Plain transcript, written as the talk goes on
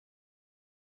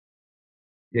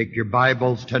Take your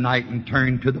Bibles tonight and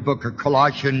turn to the book of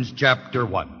Colossians chapter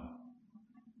 1.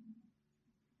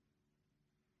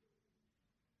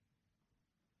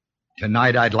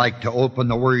 Tonight I'd like to open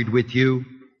the Word with you.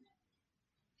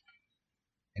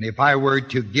 And if I were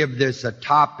to give this a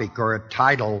topic or a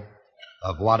title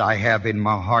of what I have in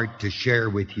my heart to share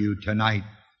with you tonight,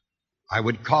 I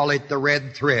would call it the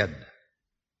red thread.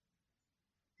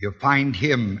 You find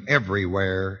Him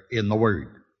everywhere in the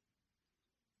Word.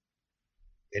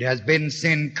 It has been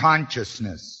sin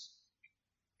consciousness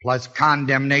plus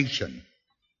condemnation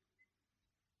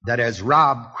that has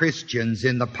robbed Christians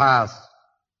in the past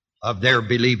of their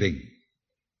believing.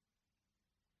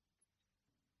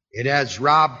 It has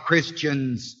robbed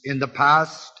Christians in the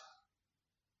past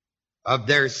of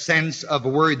their sense of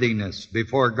worthiness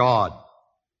before God.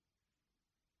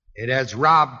 It has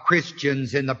robbed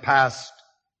Christians in the past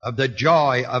of the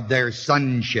joy of their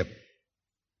sonship.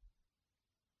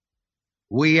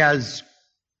 We as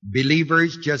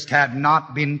believers just had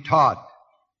not been taught,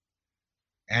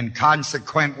 and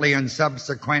consequently and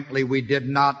subsequently we did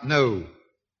not know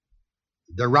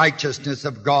the righteousness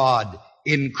of God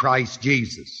in Christ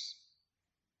Jesus.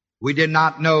 We did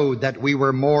not know that we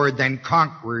were more than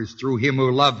conquerors through Him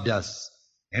who loved us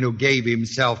and who gave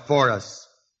Himself for us.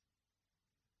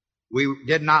 We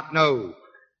did not know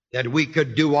that we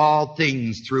could do all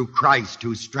things through Christ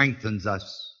who strengthens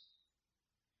us.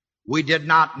 We did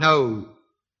not know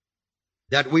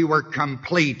that we were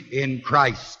complete in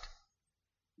Christ.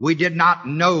 We did not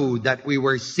know that we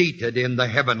were seated in the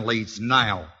heavenlies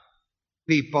now.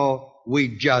 People,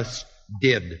 we just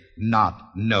did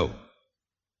not know.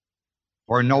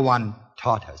 For no one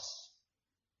taught us.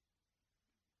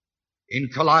 In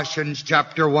Colossians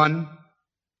chapter 1,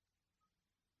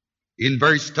 in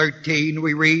verse 13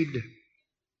 we read,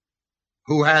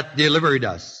 "Who hath delivered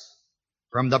us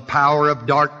from the power of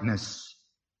darkness,"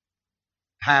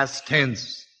 past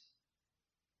tense.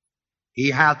 He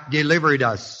hath delivered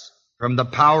us from the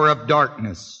power of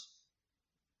darkness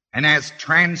and has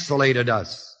translated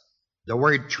us. The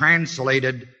word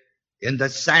translated in the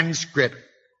Sanskrit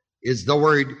is the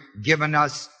word given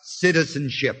us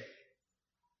citizenship.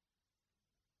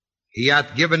 He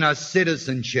hath given us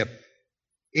citizenship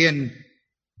in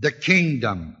the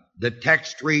kingdom. The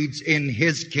text reads, in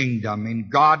His kingdom, in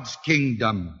God's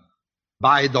kingdom,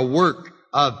 by the work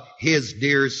of His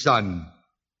dear Son,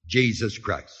 Jesus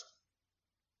Christ.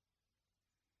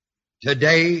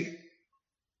 Today,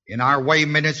 in our way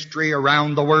ministry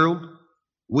around the world,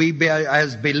 we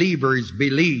as believers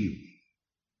believe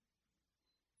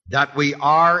that we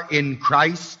are in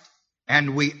Christ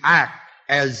and we act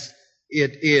as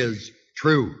it is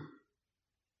true.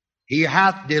 He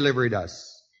hath delivered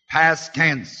us, past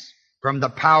tense, from the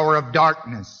power of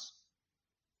darkness.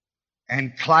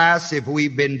 And class, if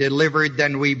we've been delivered,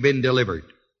 then we've been delivered.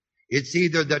 It's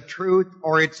either the truth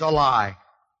or it's a lie.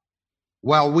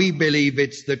 Well, we believe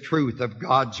it's the truth of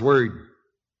God's Word.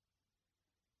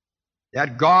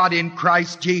 That God in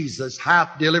Christ Jesus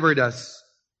hath delivered us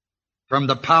from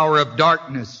the power of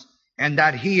darkness, and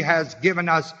that He has given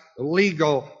us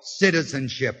legal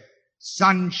citizenship,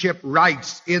 sonship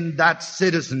rights in that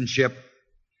citizenship,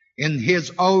 in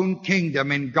His own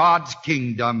kingdom, in God's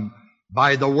kingdom,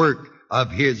 by the work of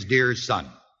His dear Son.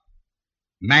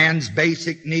 Man's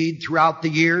basic need throughout the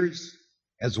years,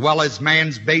 as well as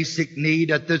man's basic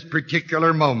need at this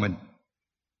particular moment,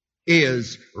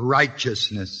 is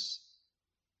righteousness.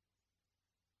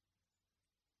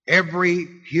 Every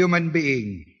human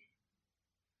being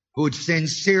who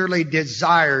sincerely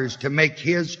desires to make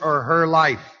his or her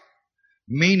life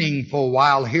meaningful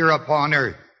while here upon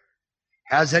earth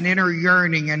has an inner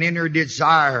yearning, an inner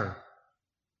desire,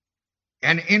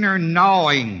 an inner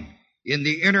gnawing in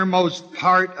the innermost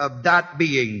part of that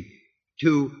being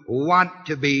to want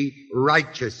to be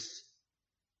righteous.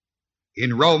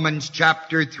 In Romans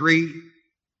chapter 3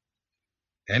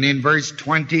 and in verse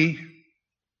 20,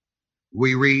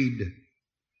 we read,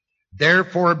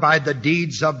 "Therefore by the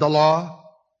deeds of the law,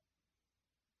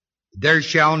 there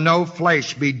shall no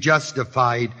flesh be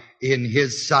justified in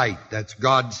His sight." That's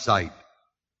God's sight.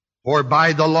 "For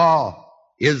by the law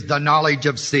is the knowledge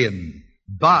of sin.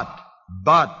 But,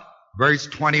 verse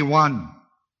 21,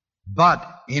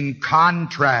 but in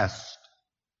contrast,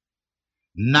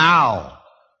 now,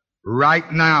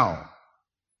 right now,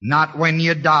 not when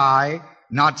you die,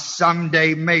 not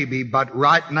someday maybe, but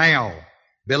right now,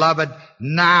 beloved,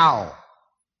 now,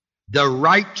 the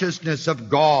righteousness of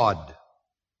God,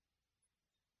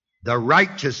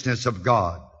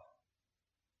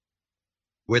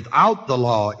 without the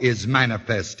law is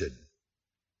manifested.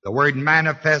 The word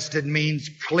manifested means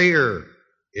clear.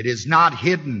 It is not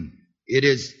hidden. it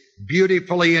is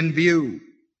beautifully in view,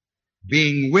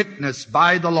 being witnessed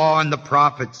by the law and the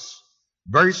prophets.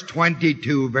 Verse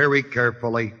 22, very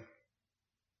carefully.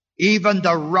 Even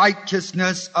the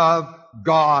righteousness of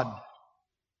God.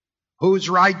 Whose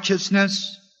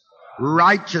righteousness?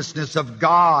 Righteousness of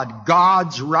God.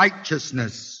 God's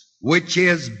righteousness, which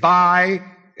is by,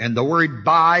 and the word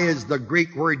by is the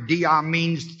Greek word dia,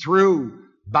 means through,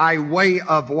 by way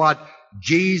of what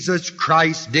Jesus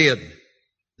Christ did.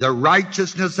 The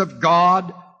righteousness of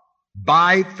God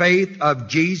by faith of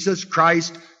Jesus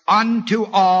Christ unto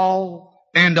all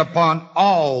and upon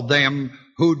all them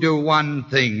who do one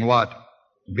thing, what?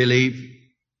 Believe.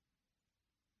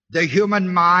 The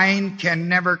human mind can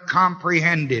never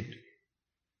comprehend it,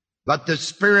 but the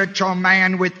spiritual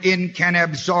man within can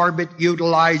absorb it,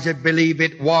 utilize it, believe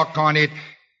it, walk on it,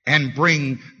 and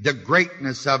bring the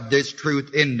greatness of this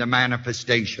truth into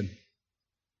manifestation.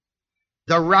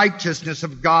 The righteousness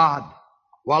of God.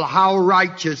 Well, how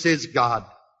righteous is God?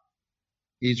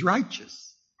 He's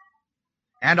righteous.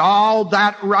 And all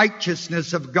that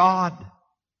righteousness of God,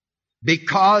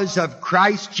 because of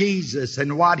Christ Jesus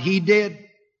and what He did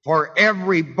for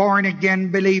every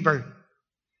born-again believer,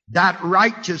 that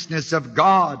righteousness of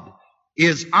God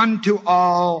is unto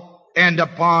all and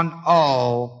upon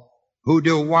all who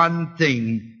do one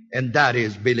thing, and that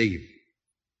is believe.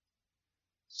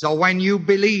 So when you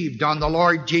believed on the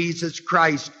Lord Jesus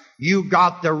Christ, you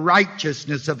got the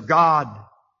righteousness of God,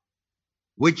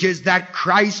 which is that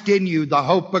Christ in you, the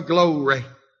hope of glory.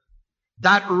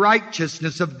 That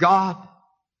righteousness of God.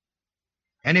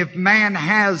 And if man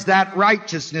has that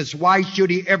righteousness, why should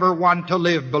he ever want to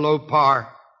live below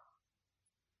par?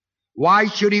 Why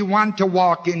should he want to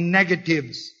walk in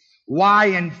negatives? Why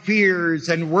in fears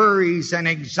and worries and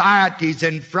anxieties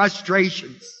and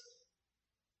frustrations?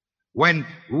 When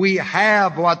we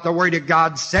have what the Word of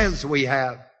God says we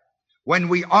have. When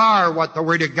we are what the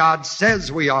Word of God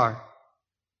says we are.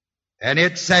 And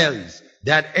it says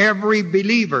that every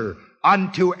believer,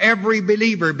 unto every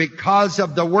believer, because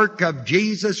of the work of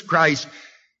Jesus Christ,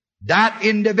 that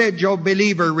individual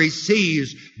believer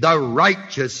receives the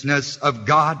righteousness of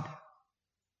God.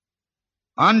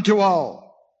 Unto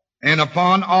all, and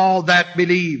upon all that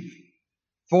believe.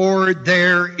 For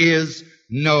there is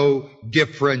no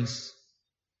difference.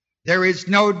 There is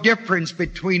no difference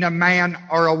between a man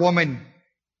or a woman.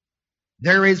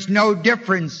 There is no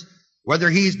difference whether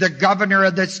he's the governor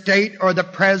of the state or the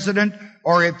president,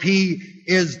 or if he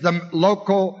is the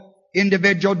local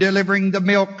individual delivering the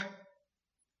milk.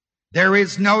 There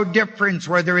is no difference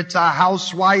whether it's a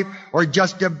housewife or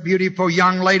just a beautiful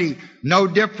young lady. No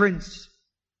difference.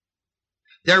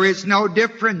 There is no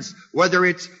difference whether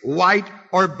it's white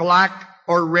or black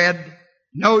or red.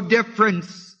 No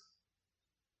difference.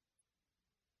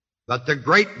 But the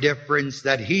great difference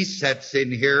that he sets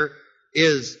in here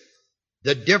is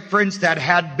the difference that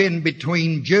had been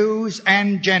between Jews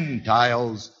and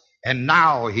Gentiles. And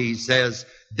now he says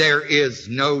there is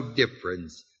no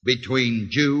difference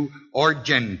between Jew or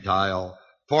Gentile.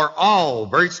 For all,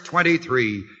 verse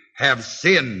 23, have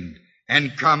sinned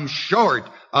and come short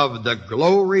of the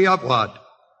glory of what?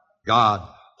 God.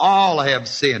 All have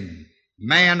sinned.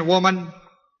 Man, woman,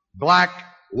 black,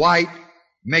 white,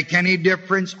 make any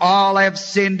difference. All have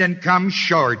sinned and come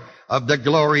short of the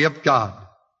glory of God.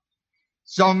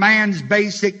 So man's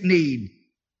basic need,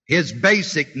 his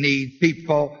basic need,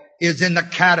 people, is in the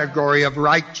category of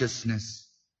righteousness.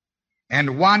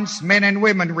 And once men and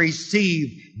women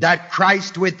receive that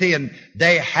Christ within,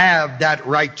 they have that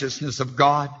righteousness of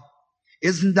God.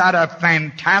 Isn't that a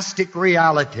fantastic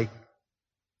reality?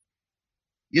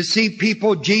 You see,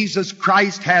 people, Jesus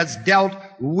Christ has dealt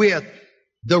with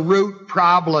the root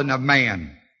problem of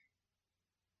man.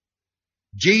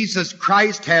 Jesus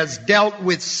Christ has dealt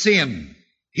with sin.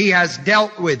 He has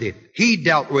dealt with it. He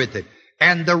dealt with it.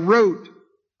 And the root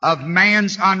of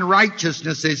man's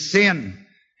unrighteousness is sin.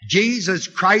 Jesus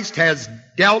Christ has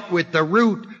dealt with the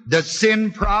root, the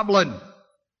sin problem.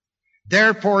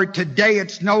 Therefore, today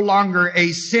it's no longer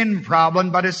a sin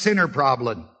problem, but a sinner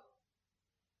problem.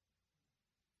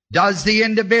 Does the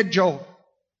individual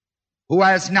who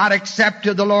has not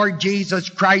accepted the Lord Jesus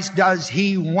Christ, does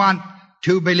he want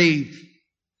to believe?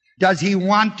 Does he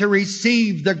want to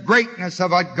receive the greatness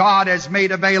of what God has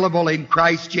made available in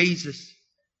Christ Jesus?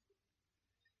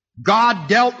 God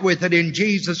dealt with it in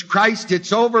Jesus Christ.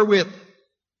 It's over with.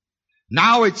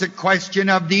 Now it's a question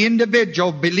of the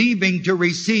individual believing to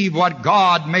receive what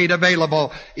God made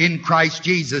available in Christ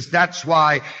Jesus. That's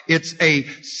why it's a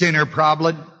sinner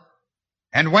problem.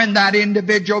 And when that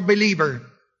individual believer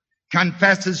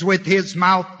confesses with his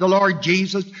mouth the Lord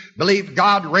Jesus, believe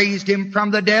God raised him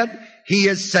from the dead, he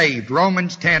is saved.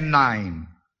 Romans 10:9.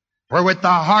 For with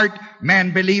the heart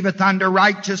man believeth unto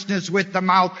righteousness, with the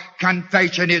mouth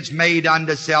confession is made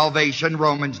unto salvation.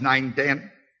 Romans 9:10.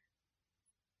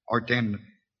 Or 10.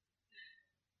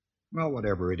 Well,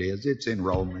 whatever it is, it's in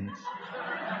Romans.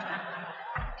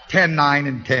 10:9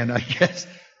 and 10, I guess.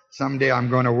 Someday I'm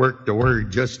going to work the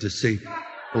word just to see.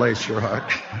 Bless your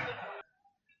heart.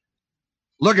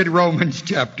 Look at Romans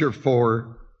chapter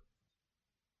 4,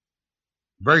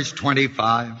 verse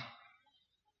 25.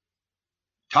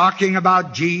 Talking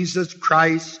about Jesus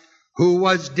Christ, who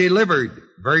was delivered,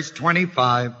 verse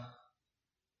 25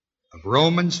 of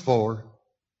Romans 4,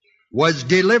 was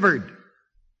delivered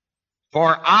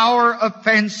for our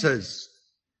offenses.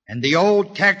 And the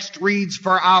old text reads,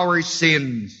 for our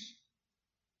sins.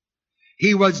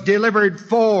 He was delivered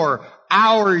for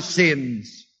our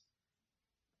sins.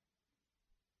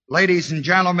 Ladies and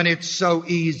gentlemen, it's so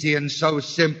easy and so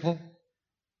simple.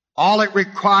 All it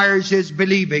requires is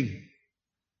believing.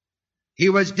 He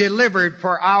was delivered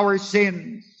for our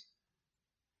sins.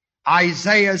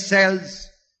 Isaiah says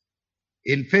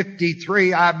in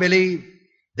 53, I believe,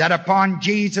 that upon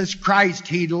Jesus Christ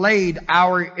He laid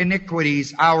our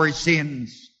iniquities, our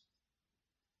sins.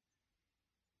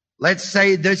 Let's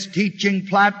say this teaching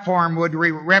platform would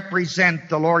represent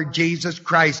the Lord Jesus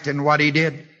Christ and what He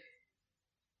did.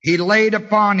 He laid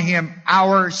upon Him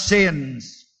our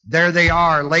sins. There they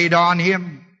are, laid on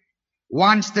Him.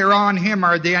 Once they're on Him,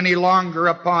 are they any longer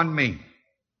upon me?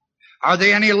 Are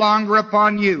they any longer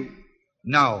upon you?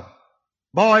 No.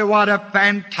 Boy, what a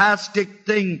fantastic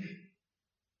thing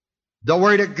the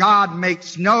Word of God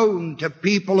makes known to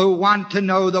people who want to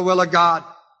know the will of God.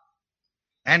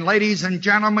 And ladies and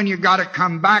gentlemen, you've got to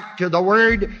come back to the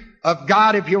Word of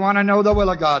God if you want to know the will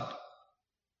of God.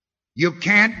 You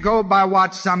can't go by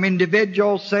what some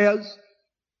individual says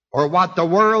or what the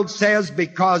world says,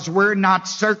 because we're not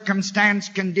circumstance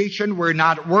conditioned, we're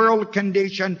not world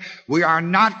conditioned, we are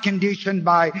not conditioned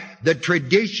by the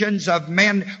traditions of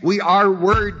men, we are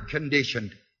Word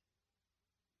conditioned.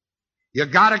 You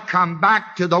gotta come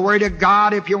back to the Word of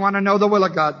God if you want to know the will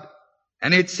of God.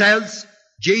 And it says,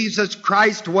 Jesus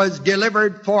Christ was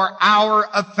delivered for our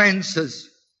offenses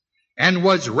and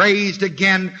was raised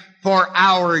again for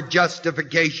our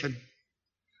justification.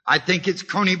 I think it's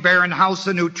Coney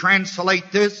Barrenhausen who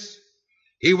translate this.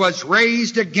 He was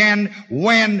raised again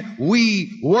when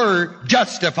we were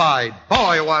justified.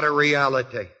 Boy, what a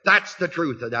reality. That's the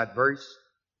truth of that verse.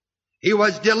 He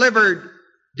was delivered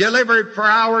for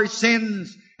our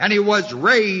sins, and He was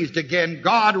raised again.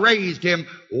 God raised Him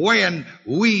when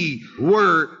we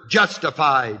were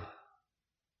justified.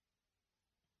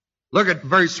 Look at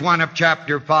verse 1 of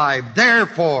chapter 5.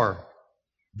 Therefore,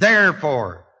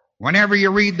 whenever you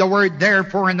read the word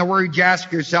therefore in the word, you ask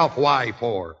yourself, why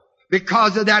for?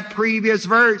 Because of that previous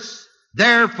verse.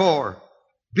 Therefore,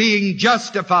 being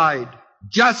justified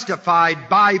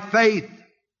by faith,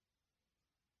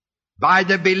 by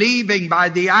the believing, by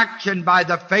the action, by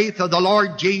the faith of the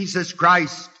Lord Jesus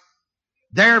Christ.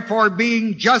 Therefore,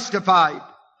 being justified,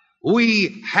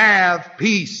 we have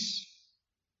peace.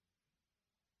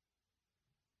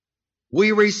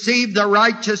 We receive the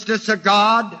righteousness of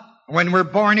God when we're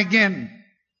born again.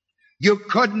 You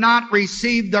could not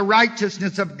receive the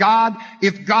righteousness of God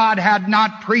if God had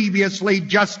not previously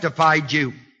justified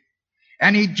you.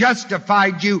 And He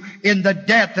justified you in the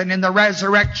death and in the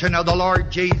resurrection of the Lord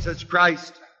Jesus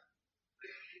Christ.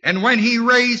 And when He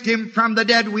raised Him from the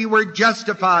dead, we were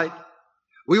justified.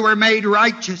 We were made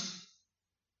righteous.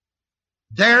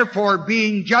 Therefore,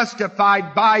 being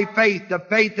justified by faith, the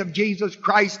faith of Jesus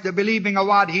Christ, the believing of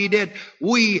what He did,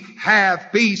 we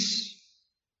have peace.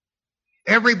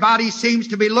 Everybody seems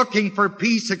to be looking for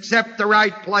peace except the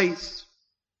right place.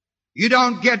 You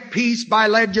don't get peace by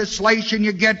legislation.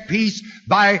 You get peace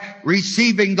by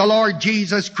receiving the Lord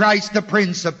Jesus Christ, the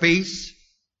Prince of Peace.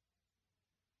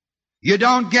 You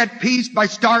don't get peace by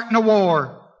starting a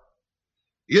war.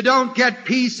 You don't get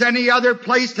peace any other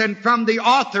place than from the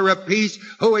author of peace,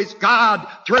 who is God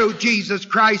through Jesus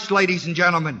Christ, ladies and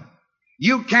gentlemen.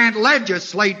 You can't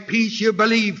legislate peace, you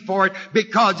believe for it,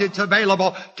 because it's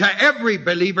available to every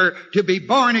believer to be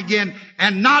born again,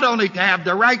 and not only to have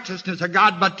the righteousness of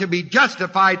God, but to be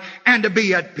justified and to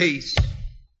be at peace.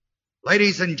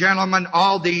 Ladies and gentlemen,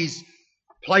 all these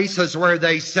places where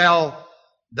they sell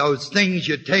those things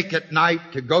you take at night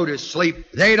to go to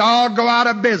sleep, they'd all go out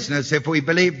of business if we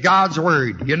believe God's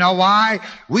Word. You know why?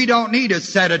 We don't need a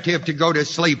sedative to go to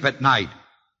sleep at night.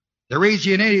 The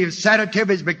reason you need a sedative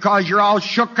is because you're all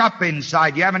shook up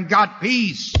inside. You haven't got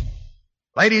peace.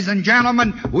 Ladies and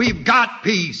gentlemen, we've got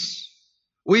peace.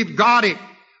 We've got it.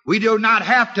 We do not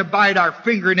have to bite our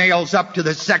fingernails up to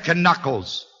the second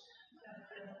knuckles.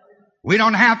 We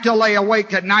don't have to lay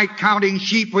awake at night counting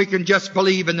sheep. We can just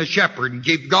believe in the shepherd and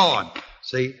keep going.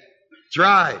 See? That's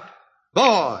right.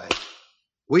 Boy,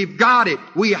 we've got it.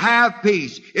 We have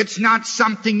peace. It's not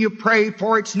something you pray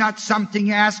for. It's not something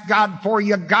you ask God for.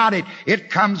 You got it. It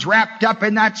comes wrapped up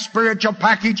in that spiritual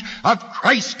package of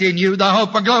Christ in you, the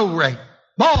hope of glory.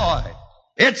 Boy,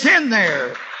 it's in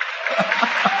there.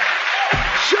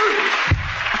 Sure.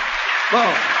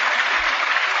 Boy.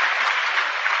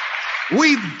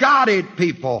 We've got it,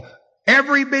 people.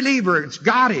 Every believer has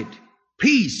got it.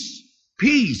 Peace.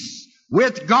 Peace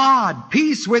with God.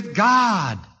 Peace with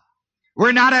God.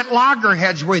 We're not at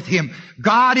loggerheads with Him.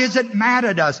 God isn't mad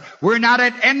at us. We're not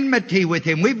at enmity with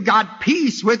Him. We've got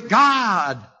peace with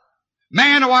God.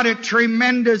 Man, what a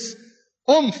tremendous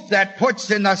oomph that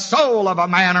puts in the soul of a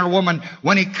man or woman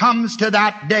when he comes to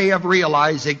that day of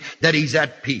realizing that he's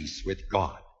at peace with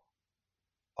God.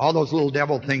 All those little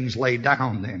devil things lay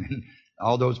down then, and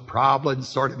all those problems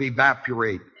sort of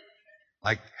evaporate,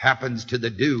 like happens to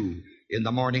the dew in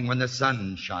the morning when the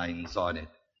sun shines on it.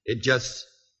 It just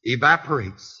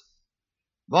evaporates.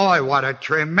 Boy, what a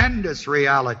tremendous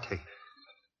reality.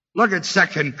 Look at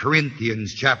 2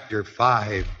 Corinthians chapter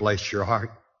 5, bless your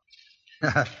heart.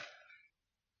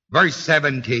 Verse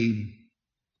 17.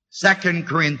 2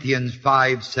 Corinthians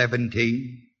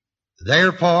 5:17.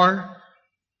 Therefore,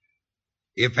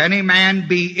 if any man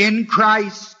be in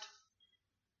Christ,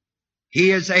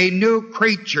 he is a new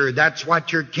creature. That's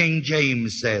what your King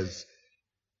James says.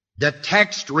 The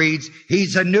text reads,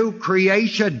 he's a new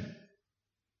creation.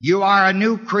 You are a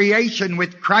new creation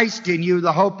with Christ in you,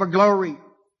 the hope of glory.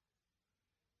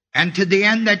 And to the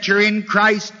end that you're in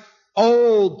Christ,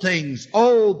 old things,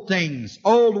 old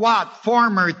what?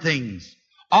 Former things.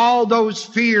 All those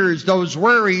fears, those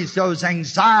worries, those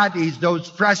anxieties, those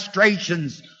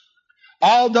frustrations,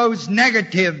 all those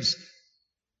negatives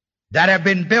that have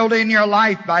been built in your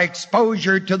life by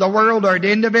exposure to the world or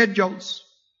to individuals.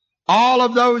 All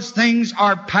of those things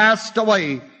are passed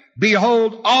away.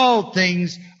 Behold, all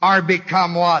things are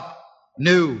become what?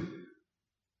 New.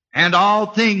 And all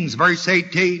things, verse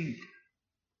 18.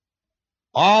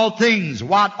 All things,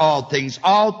 what all things?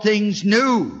 All things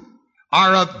new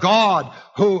are of God,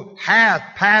 who hath,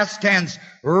 past tense,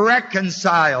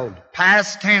 reconciled,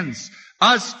 past tense,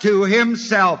 us to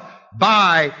Himself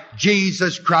by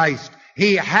Jesus Christ.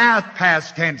 He hath,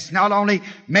 past tense, not only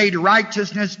made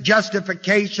righteousness,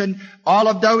 justification, all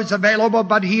of those available,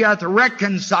 but He hath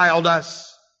reconciled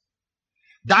us.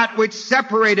 That which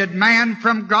separated man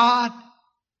from God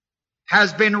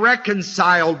has been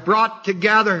reconciled, brought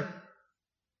together.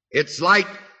 It's like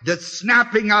the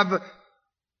snapping of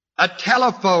a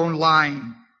telephone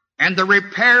line and the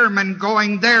repairman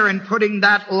going there and putting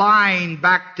that line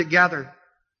back together.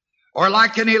 Or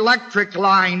like an electric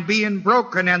line being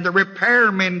broken and the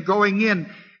repairman going in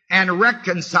and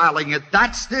reconciling it.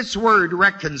 That's this word,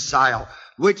 reconcile,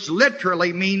 which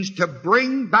literally means to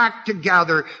bring back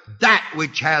together that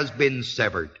which has been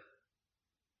severed.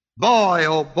 Boy,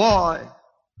 oh boy,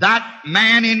 that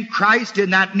man in Christ, in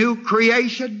that new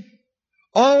creation,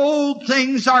 old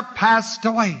things are passed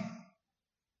away.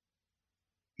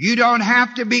 You don't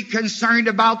have to be concerned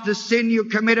about the sin you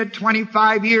committed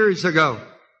 25 years ago.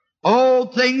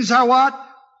 Old things are what?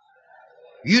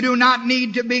 You do not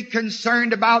need to be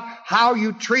concerned about how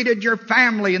you treated your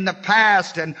family in the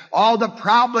past and all the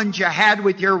problems you had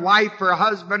with your wife or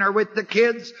husband or with the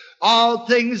kids. All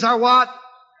things are what?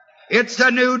 It's a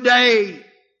new day.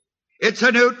 It's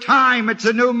a new time. It's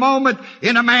a new moment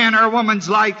in a man or woman's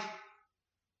life.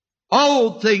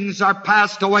 Old things are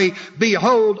passed away.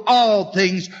 Behold, all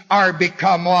things are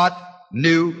become what?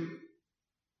 New.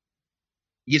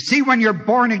 You see, when you're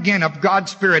born again of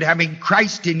God's Spirit, having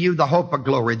Christ in you, the hope of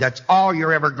glory, that's all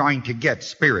you're ever going to get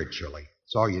spiritually.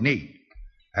 That's all you need.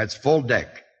 That's full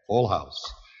deck, full house.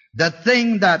 The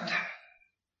thing that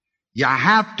you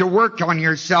have to work on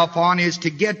yourself on is to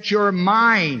get your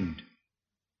mind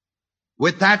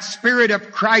with that Spirit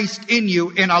of Christ in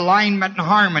you in alignment and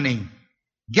harmony.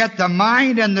 Get the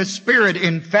mind and the Spirit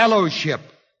in fellowship.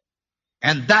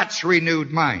 And that's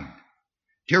renewed mind.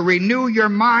 To renew your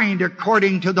mind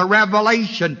according to the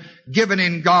revelation given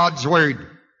in God's Word.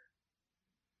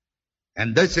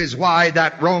 And this is why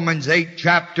that Romans 8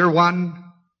 chapter 1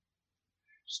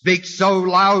 speaks so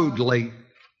loudly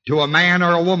to a man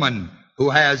or a woman who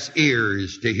has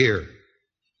ears to hear.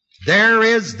 There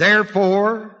is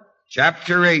therefore,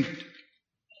 chapter 8,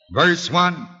 verse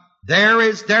 1, there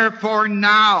is therefore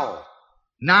now.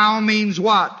 Now means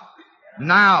what?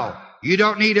 Now. You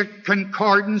don't need a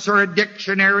concordance or a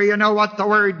dictionary. You know what the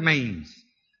word means.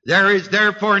 There is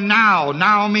therefore now.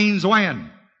 Now means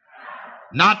when?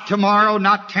 Not tomorrow,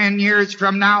 not 10 years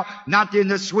from now, not in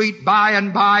the sweet by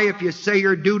and by if you say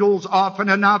your doodles often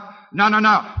enough. No.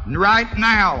 Right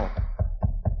now.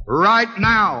 Right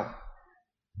now.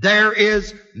 There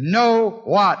is no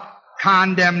what?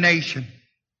 Condemnation.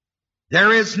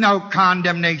 There is no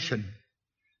condemnation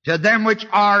to them which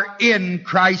are in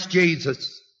Christ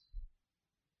Jesus.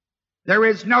 There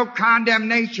is no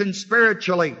condemnation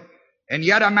spiritually. And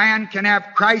yet a man can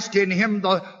have Christ in him,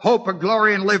 the hope of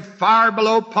glory, and live far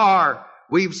below par.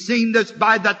 We've seen this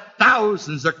by the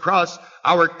thousands across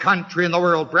our country and the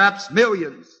world, perhaps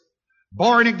millions.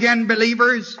 Born again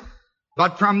believers,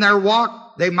 but from their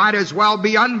walk they might as well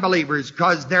be unbelievers,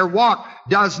 because their walk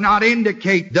does not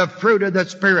indicate the fruit of the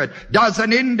Spirit,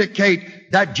 doesn't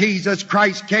indicate that Jesus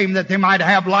Christ came that they might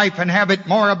have life and have it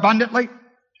more abundantly.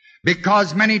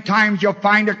 Because many times you'll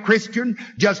find a Christian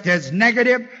just as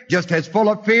negative, just as full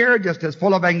of fear, just as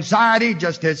full of anxiety,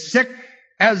 just as sick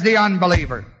as the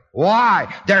unbeliever.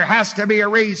 Why? There has to be a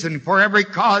reason, for every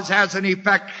cause has an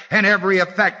effect, and every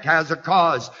effect has a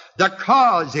cause. The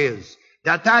cause is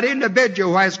that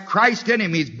individual who has Christ in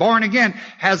him, he's born again,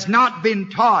 has not been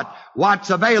taught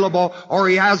what's available, or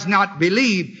he has not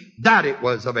believed that it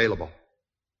was available.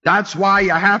 That's why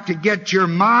you have to get your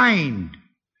mind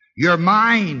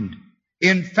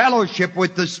in fellowship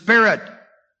with the Spirit,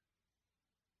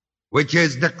 which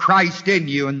is the Christ in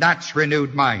you, and that's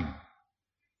renewed mind.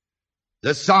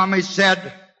 The psalmist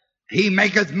said, He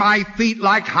maketh my feet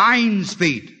like hinds'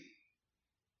 feet,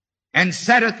 and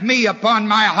setteth me upon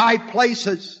my high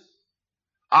places.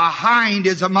 A hind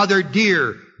is a mother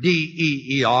deer,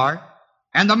 D-E-E-R,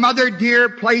 and the mother deer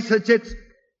places its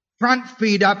front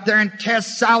feet up there and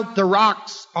tests out the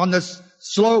rocks on the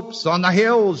slopes, on the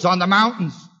hills, on the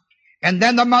mountains. And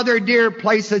then the mother deer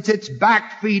places its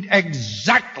back feet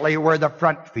exactly where the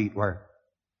front feet were.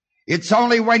 It's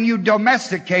only when you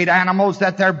domesticate animals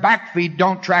that their back feet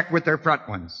don't track with their front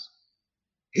ones.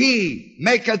 He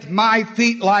maketh my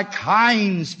feet like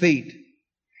hinds' feet,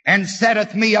 and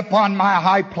setteth me upon my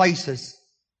high places.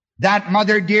 That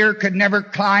mother deer could never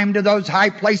climb to those high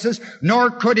places,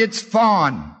 nor could its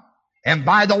fawn. And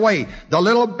by the way, the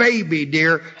little baby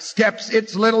deer steps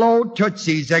its little old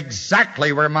tootsies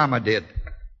exactly where Mama did.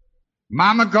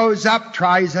 Mama goes up,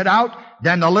 tries it out,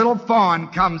 then the little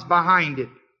fawn comes behind it.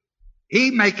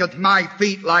 He maketh my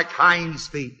feet like hinds'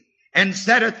 feet, and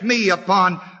setteth me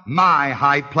upon my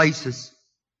high places.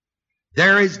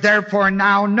 There is therefore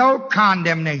now no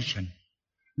condemnation.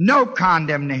 No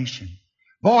condemnation.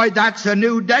 Boy, that's a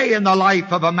new day in the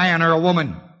life of a man or a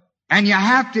woman. And you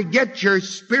have to get your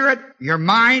spirit, your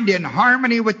mind in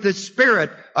harmony with the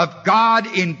Spirit of God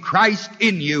in Christ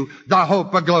in you, the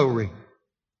hope of glory.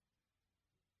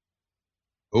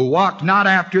 Who walk not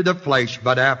after the flesh,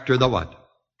 but after the what?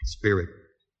 Spirit.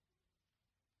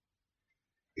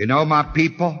 You know, my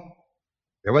people,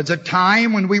 there was a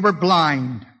time when we were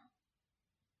blind,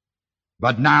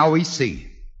 but now we see.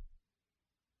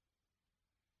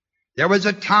 There was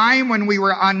a time when we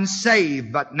were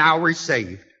unsaved, but now we're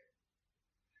saved.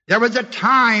 There was a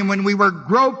time when we were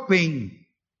groping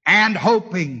and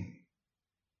hoping,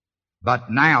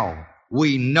 but now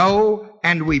we know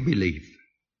and we believe.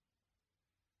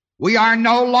 We are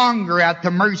no longer at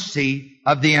the mercy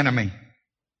of the enemy.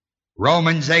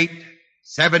 Romans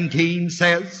 8:17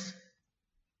 says,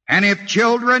 and if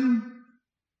children,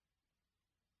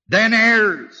 then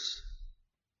heirs.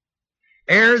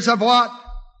 Heirs of what?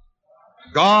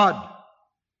 God.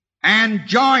 And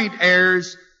joint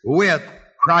heirs with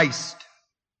Christ.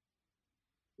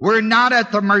 We're not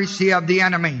at the mercy of the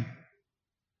enemy.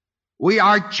 We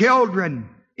are children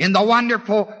in the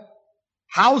wonderful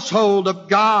household of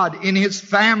God, in His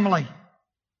family.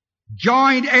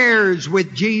 Joint heirs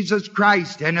with Jesus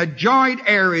Christ, and a joint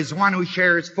heir is one who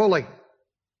shares fully.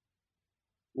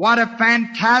 What a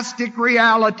fantastic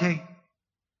reality.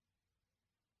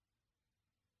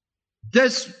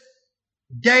 This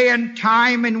day and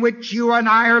time in which you and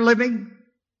I are living,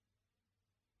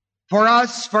 for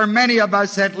us, for many of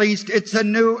us at least, it's a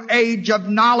new age of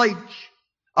knowledge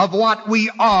of what we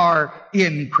are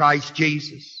in Christ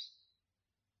Jesus.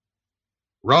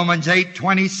 Romans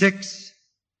 8:26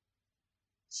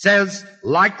 says,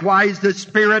 likewise the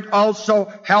Spirit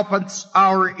also helpeth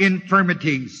our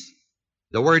infirmities.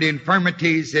 The word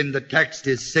infirmities in the text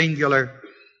is singular.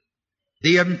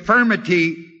 The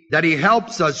infirmity that He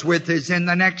helps us with is in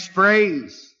the next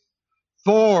phrase.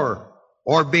 For,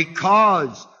 or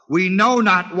because, we know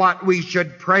not what we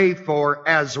should pray for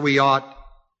as we ought.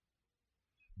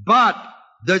 But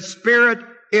the Spirit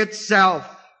itself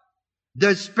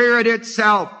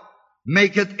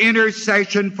maketh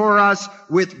intercession for us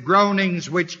with groanings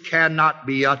which cannot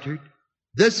be uttered.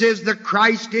 This is the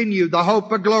Christ in you, the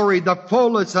hope of glory, the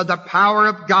fullness of the power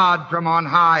of God from on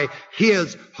high,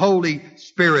 His Holy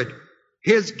Spirit.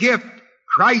 His gift,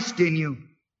 Christ in you.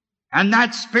 And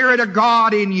that Spirit of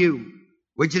God in you,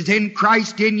 which is in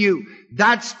Christ in you,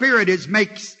 that Spirit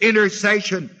makes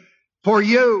intercession for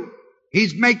you.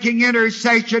 He's making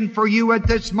intercession for you at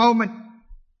this moment.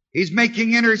 He's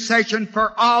making intercession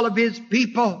for all of His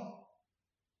people,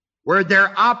 where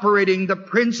they're operating the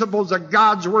principles of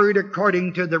God's Word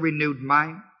according to the renewed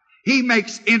mind. He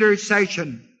makes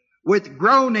intercession with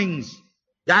groanings.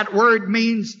 That word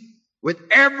means with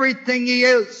everything He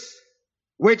is,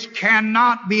 which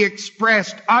cannot be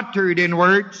expressed, uttered in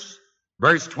words.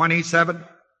 Verse 27,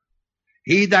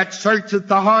 He that searcheth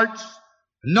the hearts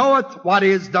knoweth what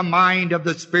is the mind of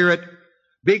the Spirit,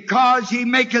 because He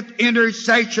maketh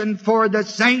intercession for the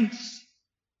saints.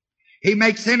 He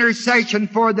makes intercession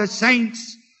for the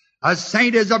saints. A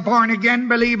saint is a born-again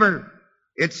believer.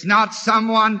 It's not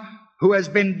someone who has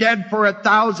been dead for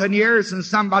 1,000 years and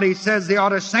somebody says they ought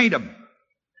to saint him.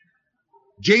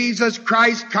 Jesus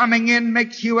Christ coming in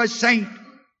makes you a saint.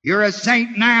 You're a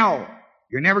saint now.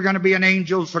 You're never going to be an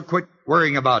angel, so quit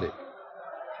worrying about it.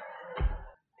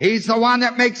 He's the one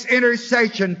that makes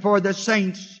intercession for the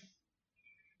saints.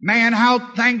 Man,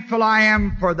 how thankful I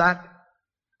am for that.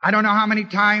 I don't know how many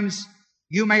times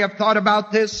you may have thought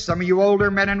about this, some of you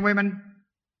older men and women,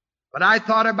 but I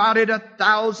thought about it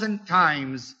 1,000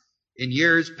 times in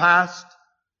years past.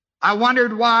 I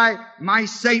wondered why my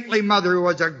saintly mother, who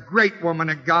was a great woman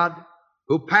of God,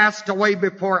 who passed away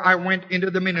before I went into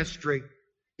the ministry,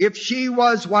 if she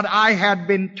was what I had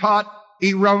been taught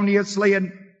erroneously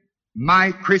in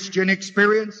my Christian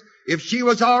experience, if she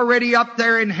was already up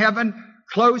there in heaven,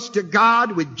 close to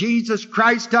God with Jesus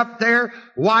Christ up there,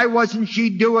 why wasn't she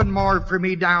doing more for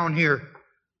me down here?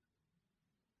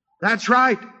 That's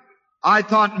right. I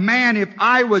thought, man, if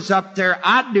I was up there,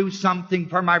 I'd do something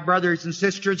for my brothers and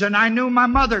sisters. And I knew my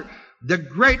mother, the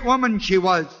great woman she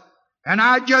was. And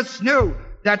I just knew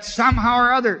that somehow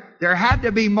or other there had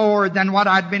to be more than what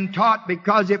I'd been taught,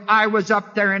 because if I was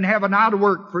up there in heaven, I'd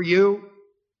work for you.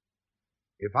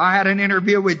 If I had an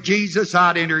interview with Jesus,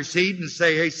 I'd intercede and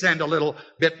say, hey, send a little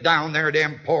bit down there to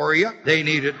Emporia. They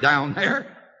need it down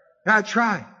there. That's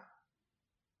right.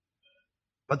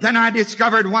 But then I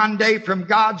discovered one day from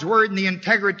God's Word and the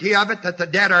integrity of it that the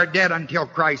dead are dead until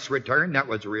Christ's return. That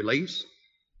was a release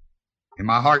in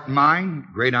my heart and mind,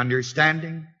 great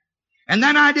understanding. And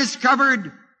then I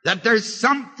discovered that there's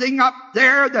something up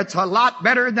there that's a lot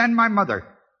better than my mother.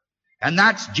 And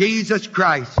that's Jesus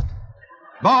Christ.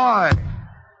 Boy,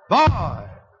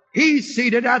 He's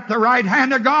seated at the right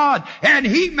hand of God, and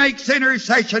He makes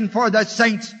intercession for the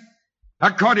saints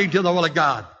according to the will of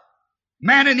God.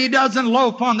 Man, and He doesn't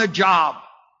loaf on the job.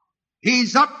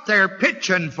 He's up there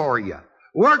pitching for you,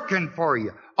 working for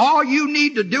you. All you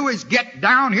need to do is get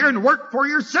down here and work for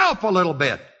yourself a little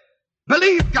bit.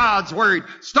 Believe God's Word.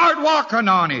 Start walking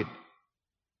on it.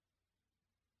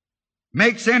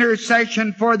 Makes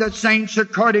intercession for the saints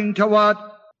according to what?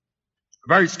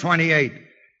 Verse 28.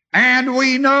 And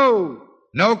we know,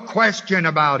 no question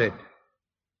about it,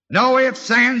 no ifs,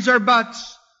 ands, or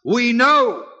buts, we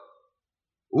know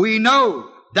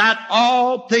that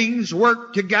all things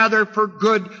work together for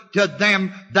good to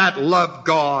them that love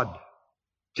God,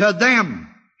 to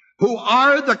them who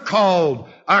are the called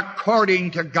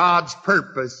according to God's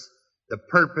purpose. The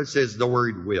purpose is the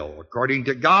word will, according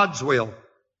to God's will.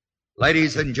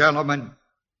 Ladies and gentlemen,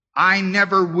 I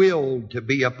never willed to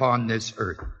be upon this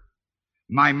earth.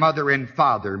 My mother and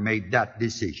father made that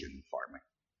decision for me.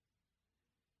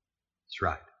 That's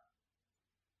right.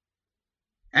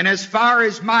 And as far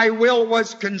as my will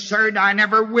was concerned, I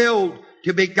never willed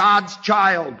to be God's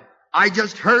child. I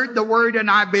just heard the word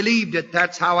and I believed it.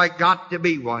 That's how I got to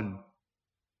be one.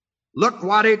 Look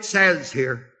what it says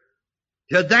here.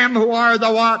 To them who are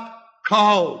the what?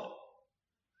 Called.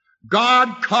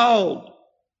 God called.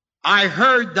 I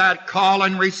heard that call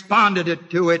and responded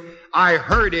to it. I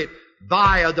heard it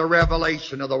via the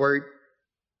revelation of the Word.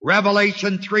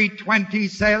 Revelation 3:20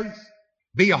 says,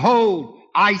 Behold,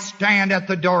 I stand at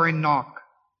the door and knock.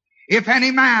 If any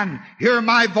man hear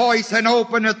my voice and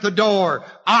openeth the door,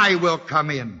 I will come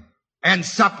in and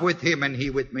sup with him and he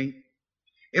with me.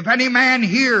 If any man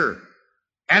hear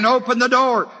and open the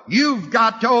door, you've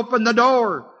got to open the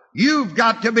door. You've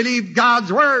got to believe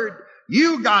God's Word.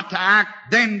 You've got to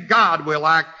act, then God will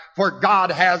act. For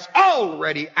God has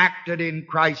already acted in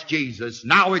Christ Jesus.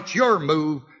 Now it's your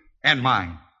move and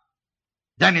mine.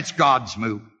 Then it's God's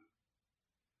move.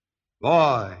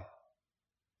 Boy,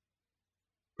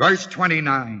 Verse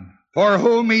 29. For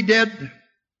whom he did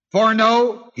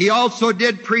foreknow, he also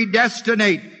did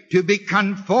predestinate to be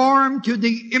conformed to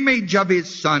the image of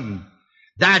his Son,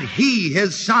 that he,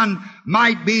 his Son,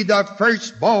 might be the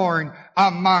firstborn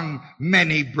among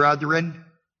many brethren.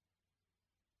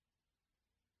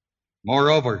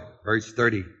 Moreover, verse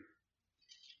 30,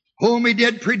 whom he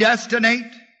did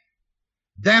predestinate,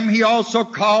 them he also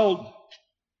called.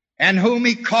 And whom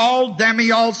he called, them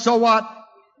he also what?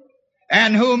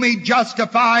 And whom he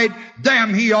justified,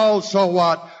 them he also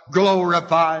what?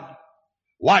 Glorified.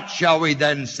 What shall we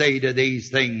then say to these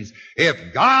things?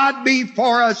 If God be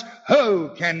for us,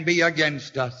 who can be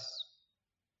against us?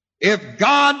 If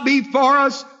God be for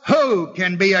us, who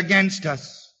can be against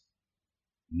us?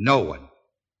 No one.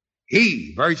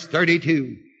 He, verse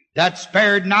 32, that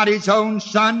spared not his own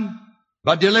Son,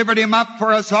 but delivered him up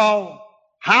for us all,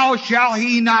 how shall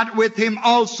he not with him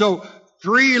also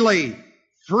freely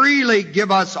give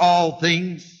us all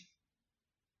things?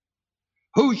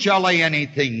 Who shall lay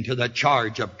anything to the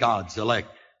charge of God's elect?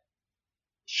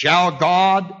 Shall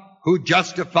God who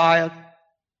justifieth?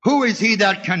 Who is he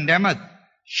that condemneth?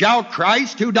 Shall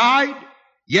Christ who died?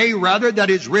 Yea, rather, that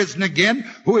is risen again,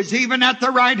 who is even at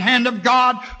the right hand of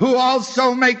God, who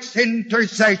also makes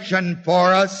intercession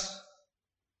for us.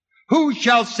 Who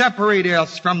shall separate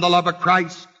us from the love of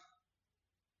Christ?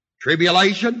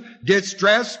 Tribulation,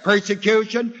 distress,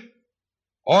 persecution,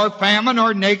 or famine,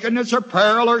 or nakedness, or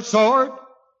peril, or sword?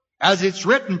 As it's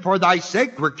written, for thy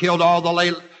sake we're killed all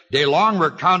the day long,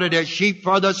 we're counted as sheep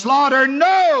for the slaughter.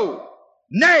 No!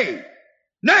 Nay!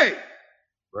 Nay!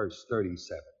 Verse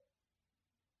 37.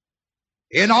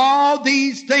 In all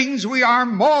these things we are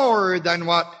more than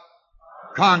what?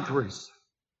 Conquerors.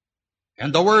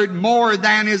 And the word more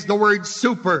than is the word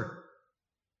super.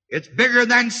 It's bigger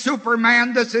than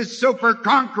Superman. This is super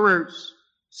conquerors.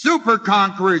 Super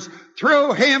conquerors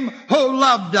through him who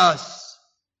loved us.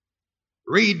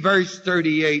 Read verse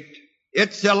 38.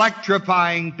 It's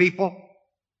electrifying, people.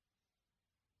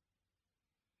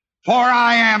 For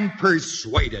I am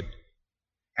persuaded.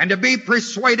 And to be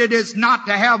persuaded is not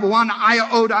to have one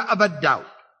iota of a doubt.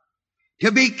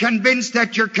 To be convinced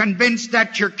that you're convinced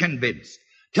that you're convinced.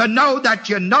 To know that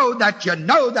you know that you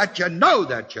know that you know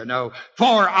that you know.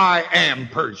 For I am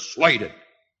persuaded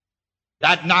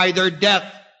that neither death,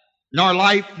 nor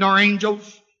life, nor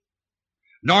angels,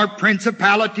 nor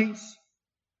principalities,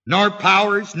 nor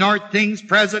powers, nor things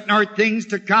present, nor things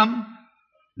to come,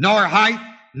 nor height,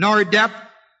 nor depth,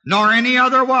 nor any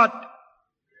other what?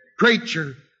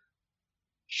 Creature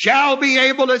shall be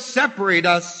able to separate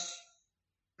us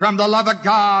from the love of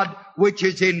God which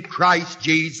is in Christ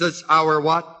Jesus our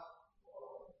what?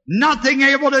 Nothing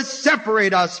able to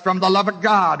separate us from the love of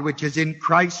God which is in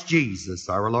Christ Jesus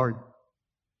our Lord.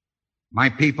 My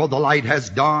people, the light has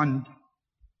dawned,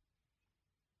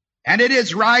 and it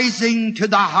is rising to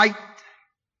the height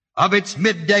of its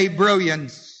midday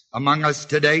brilliance among us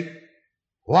today.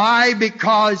 Why?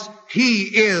 Because He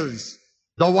is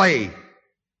the way.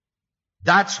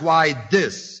 That's why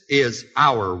this is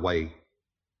our way.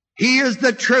 He is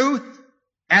the truth,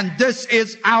 and this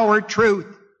is our truth.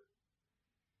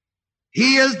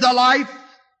 He is the life,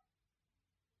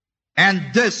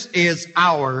 and this is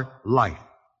our life.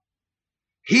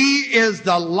 He is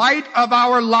the light of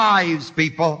our lives,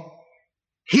 people.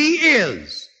 He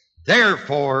is,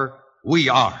 therefore we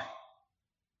are.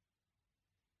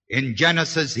 In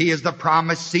Genesis, He is the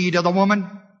promised seed of the woman.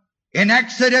 In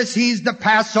Exodus, He's the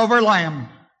Passover lamb.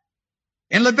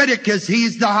 In Leviticus,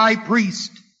 He's the high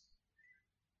priest.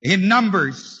 In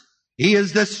Numbers, He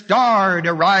is the star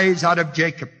to rise out of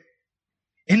Jacob.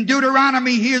 In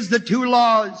Deuteronomy, He is the two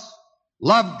laws.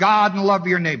 Love God and love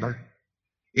your neighbor.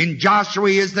 In Joshua,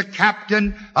 He is the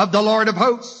captain of the Lord of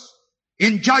hosts.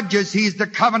 In Judges, He's the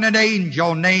covenant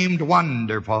angel named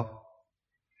Wonderful.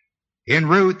 In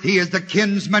Ruth, He is the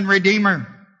kinsman redeemer.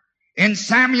 In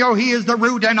Samuel, He is the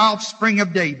root and offspring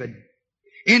of David.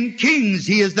 In Kings,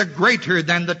 He is the greater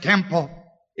than the temple.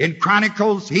 In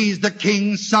Chronicles, He's the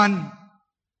king's son.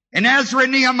 In Ezra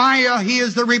and Nehemiah, He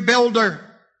is the rebuilder.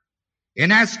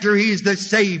 In Esther, He's the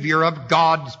savior of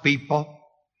God's people.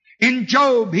 In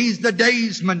Job, He's the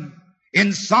daysman.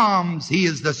 In Psalms, He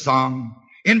is the song.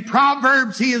 In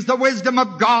Proverbs, He is the wisdom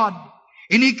of God.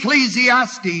 In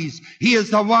Ecclesiastes, He is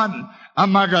the one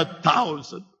among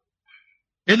 1,000.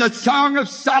 In the Song of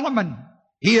Solomon,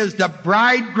 He is the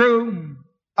bridegroom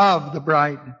of the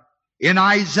bride. In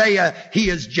Isaiah, He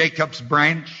is Jacob's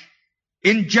branch.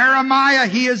 In Jeremiah,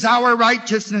 He is our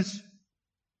righteousness.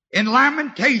 In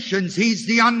Lamentations, He's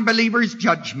the unbeliever's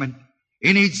judgment.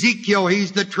 In Ezekiel,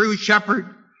 He's the true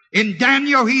shepherd. In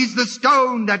Daniel, He's the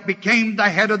stone that became the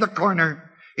head of the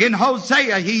corner. In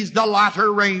Hosea, He's the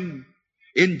latter rain.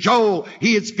 In Joel,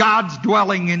 He is God's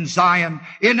dwelling in Zion.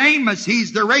 In Amos,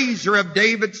 He's the raiser of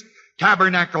David's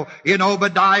tabernacle. In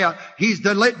Obadiah, He's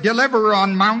the deliverer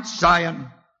on Mount Zion.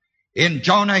 In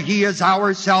Jonah, He is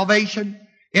our salvation.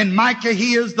 In Micah,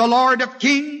 He is the Lord of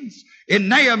kings. In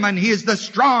Naaman, He is the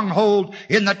stronghold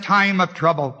in the time of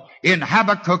trouble. In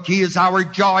Habakkuk, He is our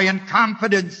joy and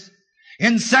confidence.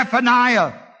 In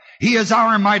Zephaniah, He is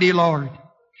our mighty Lord.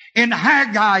 In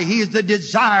Haggai, He is the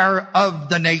desire of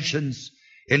the nations.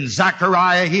 In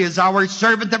Zechariah, He is our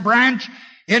servant, the branch.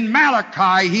 In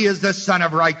Malachi, He is the Son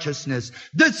of righteousness.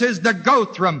 This is the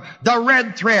Gothram, the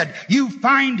red thread. You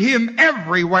find Him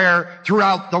everywhere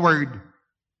throughout the Word.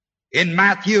 In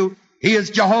Matthew, He is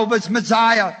Jehovah's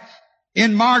Messiah.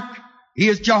 In Mark, He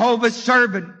is Jehovah's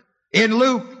servant. In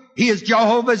Luke, He is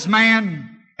Jehovah's man.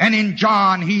 And in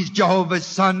John, He's Jehovah's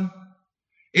Son.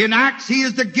 In Acts, He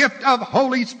is the gift of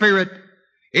Holy Spirit.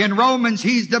 In Romans,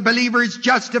 He's the believer's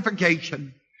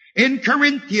justification. In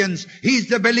Corinthians, He's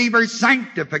the believer's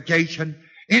sanctification.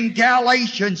 In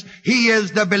Galatians, He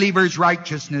is the believer's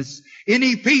righteousness. In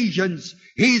Ephesians,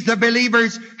 He's the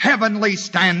believer's heavenly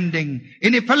standing.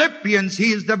 In Philippians,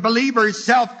 He is the believer's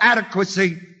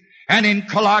self-adequacy. And in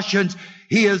Colossians,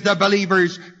 He is the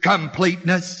believer's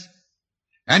completeness.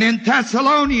 And in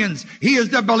Thessalonians, He is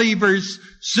the believer's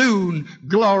soon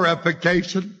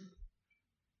glorification.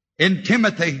 In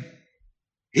Timothy,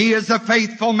 He is the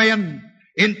faithful man.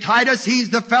 In Titus, He's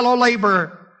the fellow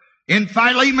laborer. In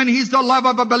Philemon, He's the love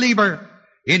of a believer.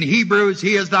 In Hebrews,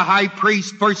 He is the high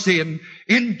priest for sin.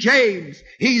 In James,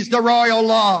 He's the royal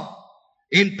law.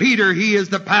 In Peter, He is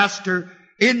the pastor.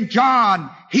 In John,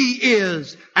 He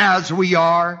is as we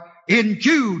are. In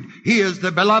Jude, He is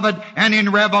the beloved. And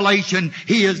in Revelation,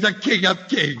 He is the King of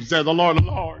kings and the Lord of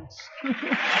lords.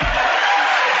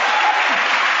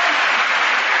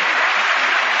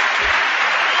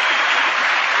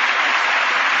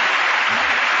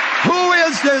 Who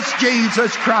is this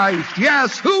Jesus Christ?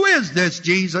 Yes, who is this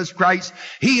Jesus Christ?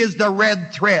 He is the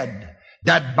red thread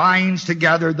that binds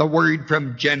together the Word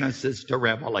from Genesis to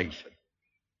Revelation.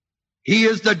 He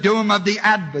is the doom of the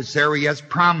adversary as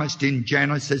promised in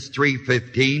Genesis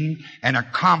 3:15 and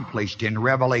accomplished in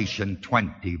Revelation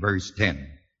 20 verse 10.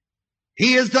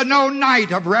 He is the no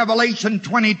night of Revelation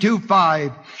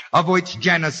 22:5, of which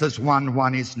Genesis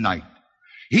 1:1 is night.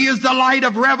 He is the light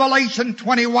of Revelation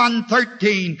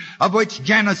 21:13, of which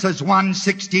Genesis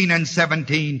 1:16 and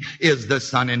 17 is the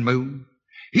sun and moon.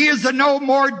 He is the no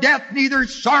more death, neither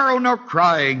sorrow nor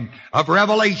crying, of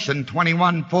Revelation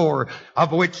 21:4,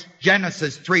 of which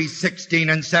Genesis 3:16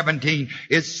 and 17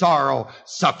 is sorrow,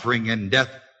 suffering, and death.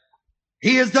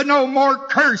 He is the no more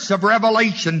curse of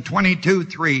Revelation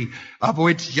 22:3, of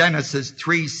which Genesis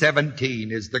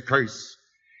 3:17 is the curse.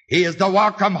 He is the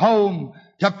welcome home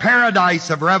to paradise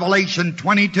of Revelation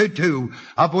 22:2,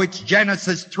 of which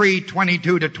Genesis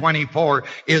 3:22 to 24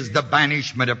 is the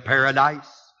banishment of paradise.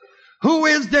 Who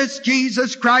is this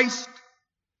Jesus Christ?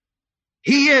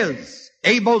 He is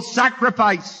Abel's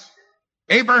sacrifice,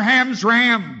 Abraham's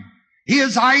ram. He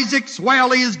is Isaac's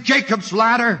well. He is Jacob's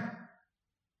ladder.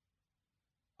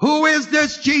 Who is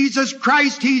this Jesus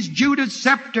Christ? He's Judah's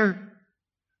scepter,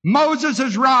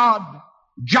 Moses' rod,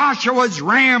 Joshua's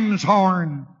ram's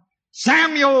horn,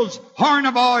 Samuel's horn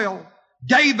of oil,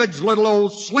 David's little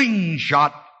old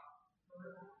slingshot,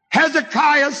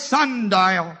 Hezekiah's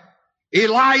sundial,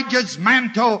 Elijah's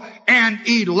mantle, and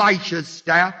Elisha's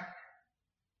staff.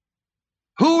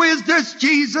 Who is this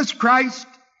Jesus Christ?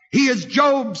 He is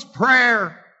Job's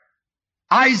prayer,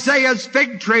 Isaiah's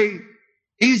fig tree,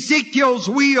 Ezekiel's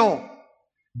wheel,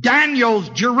 Daniel's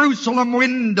Jerusalem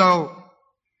window,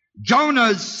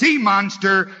 Jonah's sea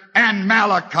monster, and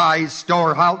Malachi's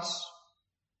storehouse.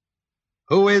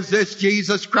 Who is this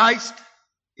Jesus Christ?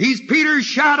 He's Peter's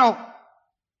shadow,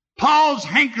 Paul's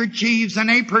handkerchiefs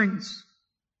and aprons.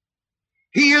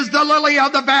 He is the lily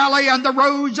of the valley and the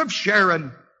rose of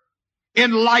Sharon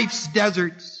in life's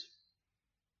deserts.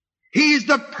 He's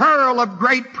the pearl of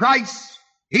great price.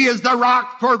 He is the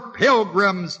rock for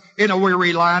pilgrims in a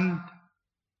weary land.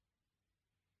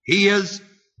 He is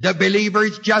the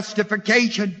believer's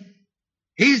justification.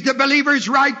 He's the believer's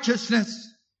righteousness.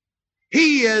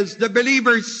 He is the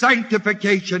believer's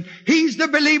sanctification. He's the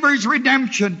believer's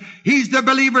redemption. He's the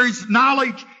believer's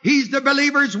knowledge. He's the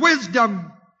believer's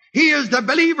wisdom. He is the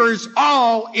believer's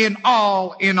all in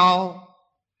all in all.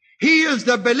 He is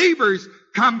the believer's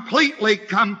completely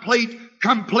complete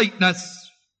completeness.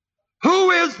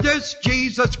 Who is this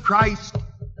Jesus Christ?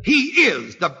 He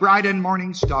is the bright and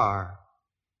morning star,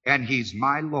 and He's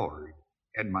my Lord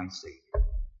and my Savior.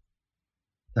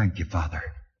 Thank you, Father.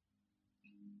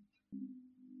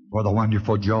 for the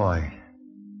wonderful joy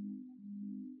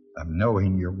of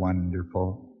knowing your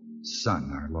wonderful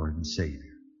Son, our Lord and Savior.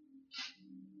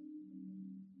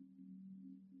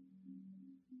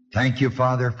 Thank you,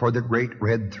 Father, for the great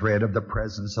red thread of the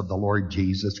presence of the Lord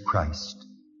Jesus Christ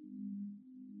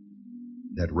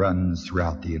that runs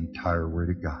throughout the entire Word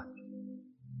of God,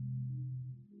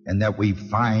 and that we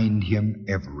find Him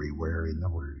everywhere in the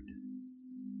Word.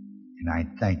 And I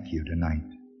thank you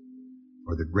tonight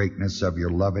for the greatness of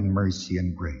your love and mercy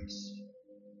and grace,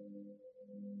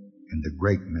 and the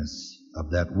greatness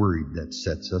of that Word that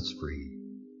sets us free.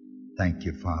 Thank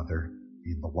you, Father,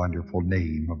 in the wonderful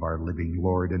name of our living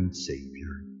Lord and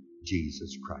Savior,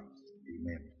 Jesus Christ.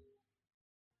 Amen.